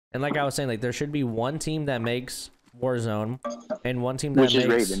And like I was saying, like there should be one team that makes Warzone and one team that Which makes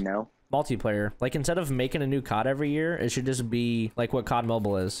is Raven now. multiplayer. Like instead of making a new COD every year, it should just be like what COD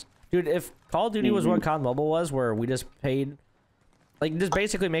Mobile is. Dude, if Call of Duty was what COD Mobile was, where we just paid, like just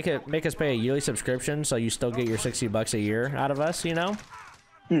basically make us pay a yearly subscription, so you still get your $60 a year out of us, you know?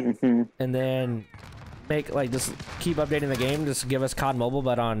 And then make like just keep updating the game, just give us COD Mobile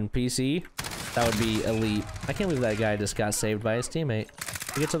but on PC. That would be elite. I can't believe that guy just got saved by his teammate.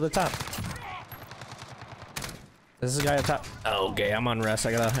 He gets to the top. This is the guy at top. Oh, okay, I'm on rest.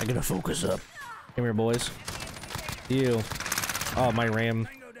 I gotta focus up. Come here, boys. You. Oh, my RAM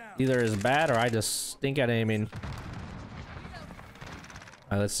either is bad or I just stink at aiming.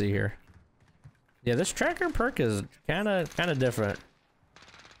 Alright, let's see here. Yeah, this tracker perk is kinda different.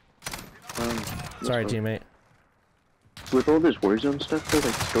 Sorry, teammate. With all this Warzone stuff, though,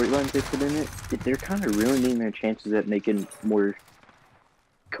 like storylines they put in it, they're kind of ruining their chances at making more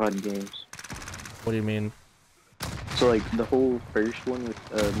COD games. What do you mean? So, like, the whole first one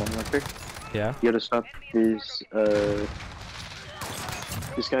with Modern Warfare, Yeah. you gotta stop this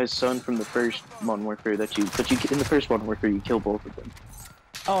guy's son from the first Modern Warfare in the first Modern Warfare you kill both of them.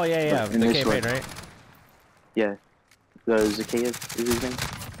 Oh yeah, But in the this campaign, one, right? Yeah, the Zacchaeus is his name.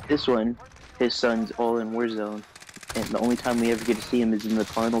 This one, his son's all in Warzone, and the only time we ever get to see him is in the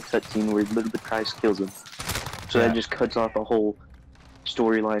final cutscene where Little Bit Price kills him. So that just cuts off a whole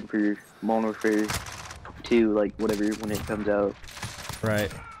storyline for Modern Warfare 2, like whatever, when it comes out.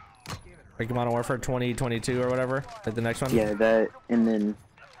 Right. Like Modern Warfare 2022 or whatever, like the next one. Yeah, that, and then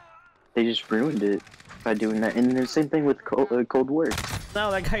they just ruined it by doing that. And then the same thing with Cold War. No,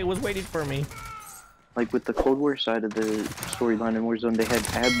 that guy was waiting for me. Like with the Cold War side of the storyline in Warzone, they had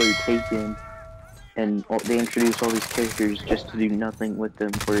Adler taken, and they introduced all these characters just to do nothing with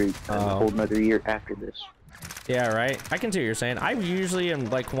them for a whole another year after this. Yeah, right. I can see what you're saying. I usually am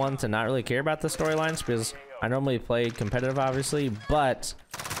like one to not really care about the storylines because I normally play competitive, obviously, but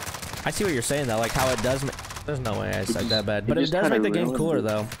I see what you're saying though, like how it does. There's no way I said that bad, but it does make the game cooler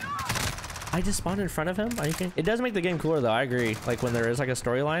though. I just spawned in front of him. Are you kidding? It does make the game cooler though. I agree. Like when there is like a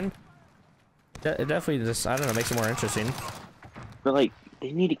storyline, it definitely just, I don't know, makes it more interesting. But like,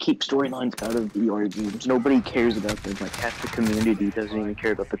 they need to keep storylines out of VR games. Nobody cares about them. Like half the community doesn't even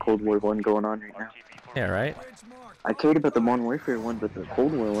care about the Cold War one going on right now. Yeah, right. I cared about the Modern Warfare one, but the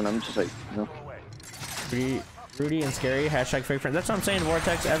Cold War one, I'm just like, no. Rudy and Scary, hashtag fake friends. That's what I'm saying,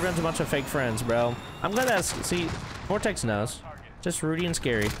 Vortex. Everyone's a bunch of fake friends, bro. I'm glad that, see, Vortex knows. Just Rudy and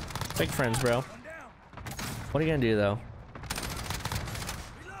Scary. Fake friends, bro. What are you gonna do, though?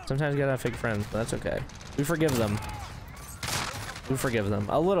 Sometimes you gotta have fake friends, but that's okay. We forgive them. We forgive them.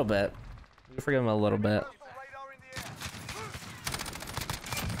 A little bit. We forgive them a little bit.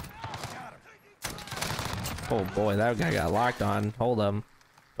 Oh boy, that guy got locked on. Hold on.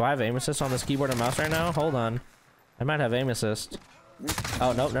 Do I have aim assist on this keyboard and mouse right now? Hold on. I might have aim assist.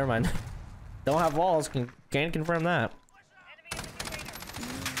 Oh, nope, never mind. Don't have walls. Can confirm that.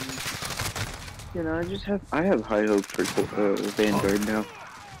 You know, I have high hopes for Vanguard now.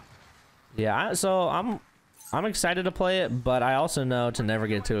 Yeah, so I'm excited to play it, but I also know to never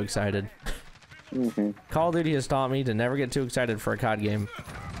get too excited. Call of Duty has taught me to never get too excited for a COD game.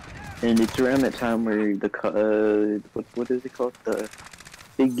 And it's around that time where the what is it called? The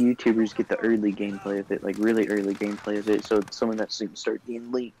big YouTubers get the early gameplay of it, like really early gameplay of it, so some of that things start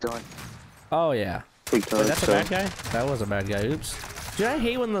being leaked on. Oh yeah. TikTok, Wait, that's a bad guy? That was a bad guy. Oops. Dude, I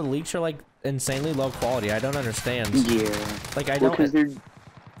hate when the leaks are like insanely low quality. I don't understand. Yeah. Like I don't. Because they're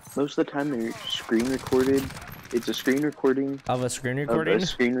most of the time they're screen recorded. It's a screen recording of a screen recording. Of a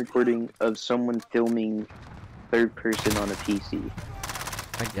screen recording of someone filming third person on a PC.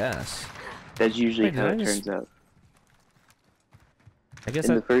 I guess. That's usually how it turns out. I guess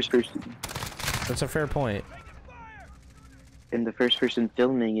in the first person. That's a fair point. And the first person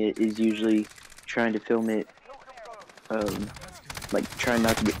filming it is usually trying to film it, like trying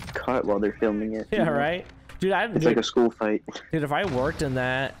not to get caught while they're filming it. Yeah, right. Dude, it's like a school fight. Dude, if I worked in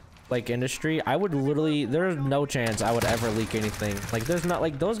that like industry, I would literally. There's no chance I would ever leak anything. Like, there's not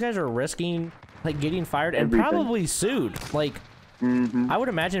like those guys are risking like getting fired and probably sued. Like. I would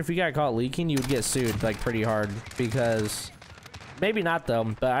imagine if you got caught leaking, you would get sued like pretty hard because maybe not though,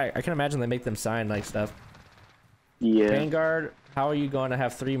 but I can imagine they make them sign like stuff. Yeah. Vanguard, how are you going to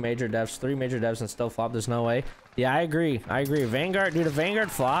have three major devs and still flop? There's no way. Yeah, I agree. Vanguard, dude, if Vanguard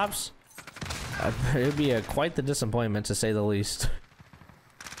flops, it'd be quite the disappointment to say the least.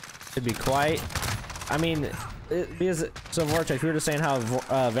 It'd be quite. I mean, so Vortex, we were just saying how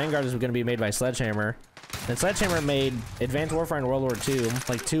Vanguard is going to be made by Sledgehammer. And Sledgehammer made Advanced Warfare and World War II,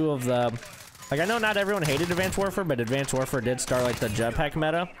 like two of the Like, I know not everyone hated Advanced Warfare, but Advanced Warfare did start, like, the jetpack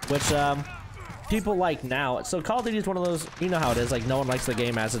meta, which, people like now. So Call of Duty is one of those, you know how it is, like, no one likes the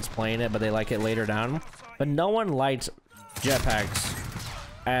game as it's playing it, but they like it later down. But no one liked jetpacks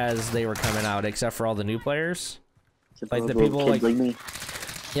as they were coming out, except for all the new players. Like, the people, like me.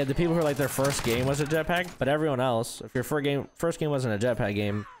 Yeah, the people who, like, their first game was a jetpack, but everyone else, if your first game wasn't a jetpack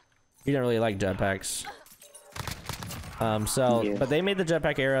game, you didn't really like jetpacks. Yeah. But they made the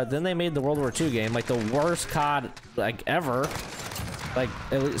jetpack era, then they made the World War II game, like the worst COD, like, ever. Like,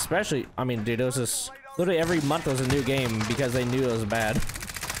 especially, I mean, dude, it was just, literally every month was a new game because they knew it was bad.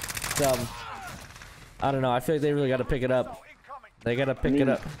 So, I don't know, I feel like they really got to pick it up. They got to pick it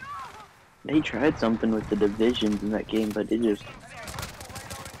up. They tried something with the divisions in that game, but it just...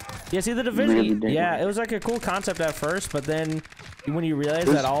 Yeah, see, the Division, really yeah, it was like a cool concept at first, but then when you realize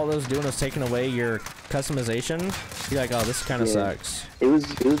that all it was doing was taking away your customization, you're like, oh, this kind of sucks. It was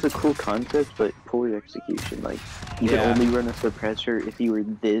a cool concept, but poor execution. Like, you could only run a suppressor if you were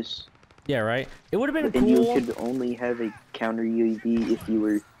this. Yeah, right? It would have been cool. And you could only have a counter UAV if you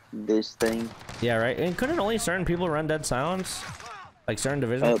were this thing. Yeah, right? And couldn't only certain people run Dead Silence? Like, certain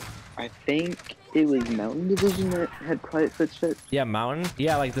divisions? I think it was Mountain Division that had Quiet Footsteps. Yeah, Mountain.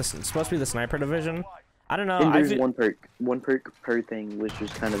 Yeah, like this. It's supposed to be the Sniper Division. I don't know. And there's one perk per thing, which was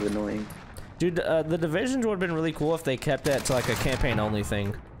kind of annoying. Dude, the divisions would have been really cool if they kept it to like a campaign-only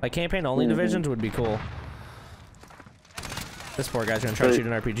thing. Like campaign-only divisions would be cool. This poor guy's gonna try to shoot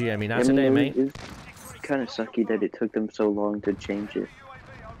an RPG. I mean, not today, mate. It's kind of sucky that it took them so long to change it.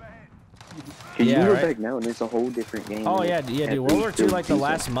 Cause you go back now and it's a whole different game. Oh yeah, dude. World War II, like the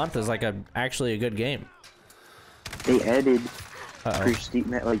last month, is like actually a good game. They added prestige,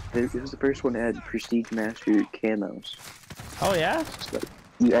 like it was the first one to add prestige master camos. Oh yeah. Like,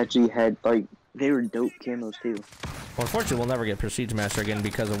 you actually had like they were dope camos too. Well, unfortunately, we'll never get prestige master again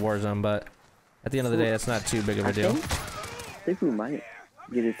because of Warzone. But at the end of the day, that's not too big of a deal. I think we might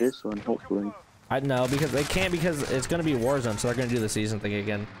get it this one, hopefully. I know because they can't because it's gonna be Warzone, so they're gonna do the season thing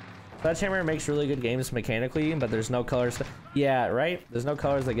again. Sledgehammer makes really good games mechanically, but there's no colors. Yeah, right? There's no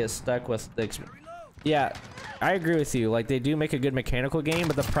colors that get stuck with the... Yeah, I agree with you. Like, they do make a good mechanical game,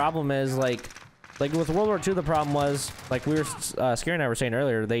 but the problem is, like with World War II, the problem was, like we were, Scary and I were saying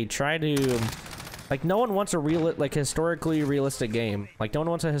earlier, they try to... Like, no one wants a historically realistic game. Like, no one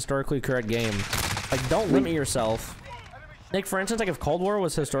wants a historically correct game. Like, don't limit yourself. Like, for instance, like, if Cold War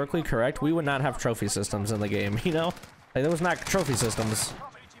was historically correct, we would not have trophy systems in the game, you know? Like, there was not trophy systems.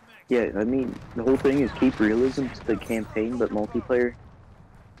 Yeah, I mean, the whole thing is keep realism to the campaign, but multiplayer.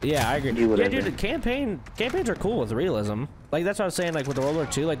 Yeah, I agree. Yeah, dude, the campaigns are cool with realism. Like, that's what I was saying, like, with the World War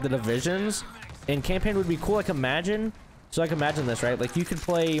II, like, the divisions and campaign would be cool. Like, imagine this, right? Like, you could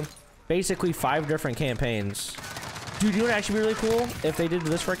play basically 5 different campaigns. Dude, you know what would actually be really cool if they did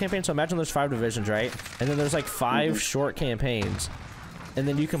this for a campaign? So imagine there's 5 divisions, right? And then there's, like, 5 short campaigns. And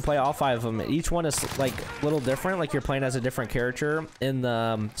then you can play all 5 of them. Each one is like a little different, like you're playing as a different character in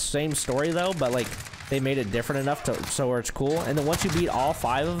the same story though, but like they made it different enough to so where it's cool. And then once you beat all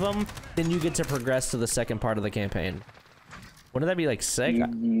 5 of them, then you get to progress to the second part of the campaign. Wouldn't that be like sick?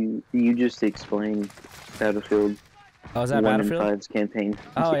 You just explained Battlefield. Oh, is that Battlefield? 1 and 5's campaign.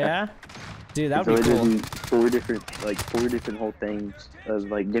 Oh yeah, dude, that would be cool. 4 different whole things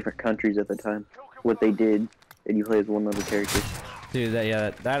of like different countries at the time. What they did, and you play as one of the characters. Dude,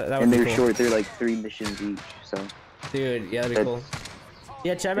 that would be cool. And they're short, they're like 3 missions each, so. Dude, yeah, that'd be cool.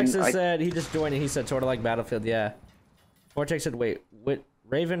 Yeah, Chevix has said, he just joined and he said sort of like Battlefield, yeah. Vortex said, wait,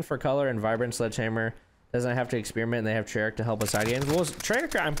 Raven for color and Vibrant Sledgehammer doesn't have to experiment and they have Treyarch to help with side games. Well,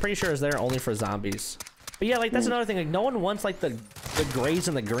 Treyarch, I'm pretty sure, is there only for zombies. But yeah, like, that's another thing, like, no one wants, like, the grays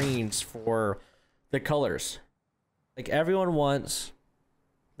and the greens for the colors. Like, everyone wants,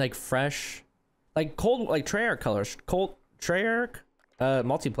 like, fresh, like, Treyarch colors. Treyarch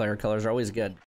multiplayer colors are always good.